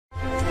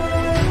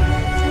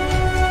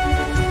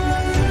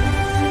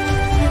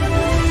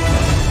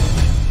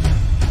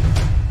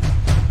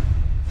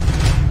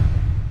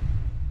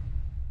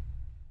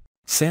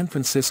San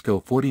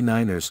Francisco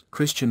 49ers'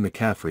 Christian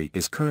McCaffrey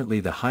is currently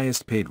the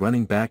highest-paid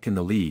running back in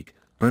the league,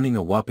 earning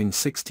a whopping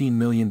 $16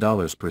 million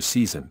per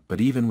season,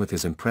 but even with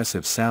his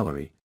impressive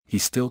salary, he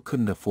still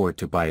couldn't afford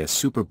to buy a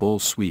Super Bowl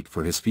suite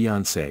for his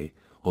fiancée,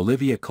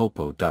 Olivia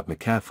Culpo.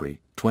 McCaffrey,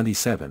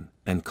 27,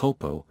 and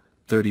Culpo,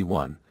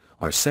 31,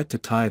 are set to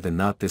tie the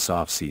knot this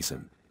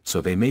offseason, so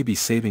they may be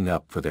saving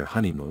up for their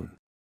honeymoon.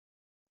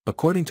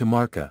 According to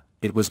Marca,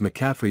 it was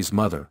McCaffrey's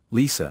mother,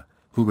 Lisa,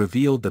 who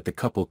revealed that the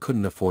couple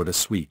couldn't afford a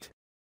suite.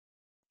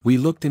 "We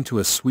looked into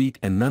a suite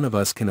and none of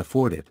us can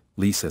afford it,"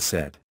 Lisa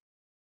said.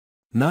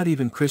 "Not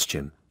even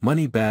Christian,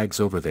 money bags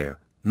over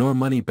there, nor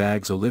money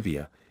bags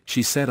Olivia,"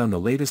 she said on the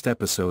latest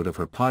episode of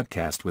her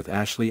podcast with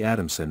Ashley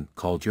Adamson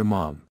called Your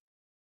Mom.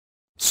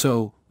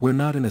 "So, we're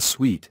not in a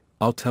suite,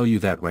 I'll tell you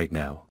that right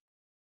now."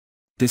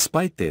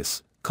 Despite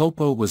this,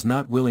 Culpo was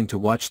not willing to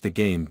watch the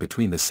game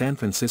between the San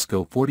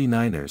Francisco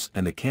 49ers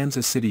and the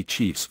Kansas City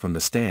Chiefs from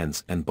the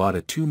stands and bought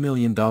a $2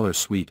 million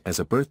suite as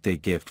a birthday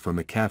gift for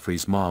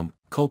McCaffrey's mom.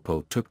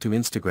 Culpo took to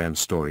Instagram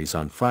stories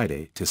on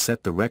Friday to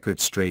set the record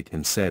straight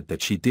and said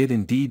that she did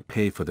indeed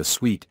pay for the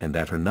suite and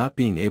that her not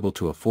being able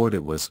to afford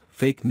it was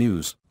fake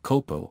news.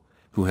 Culpo,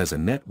 who has a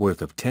net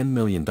worth of $10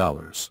 million,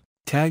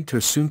 tagged her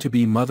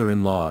soon-to-be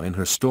mother-in-law in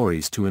her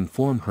stories to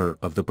inform her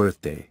of the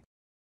birthday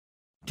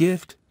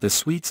gift. The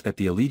suites at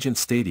the Allegiant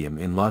Stadium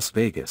in Las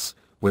Vegas,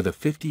 where the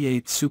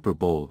 58th Super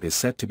Bowl is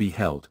set to be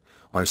held,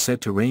 are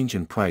said to range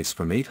in price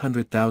from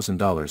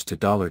 $800,000 to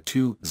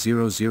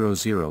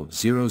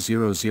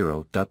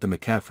 $200,000. The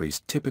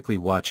McCaffreys typically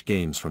watch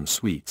games from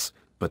suites,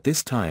 but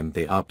this time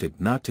they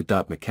opted not to.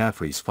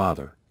 McCaffrey's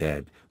father,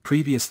 Ed,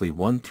 previously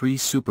won 3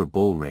 Super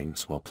Bowl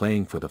rings while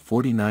playing for the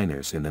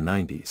 49ers in the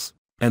 90s,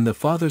 and the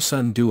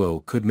father-son duo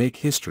could make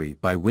history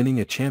by winning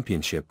a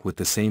championship with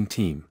the same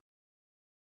team.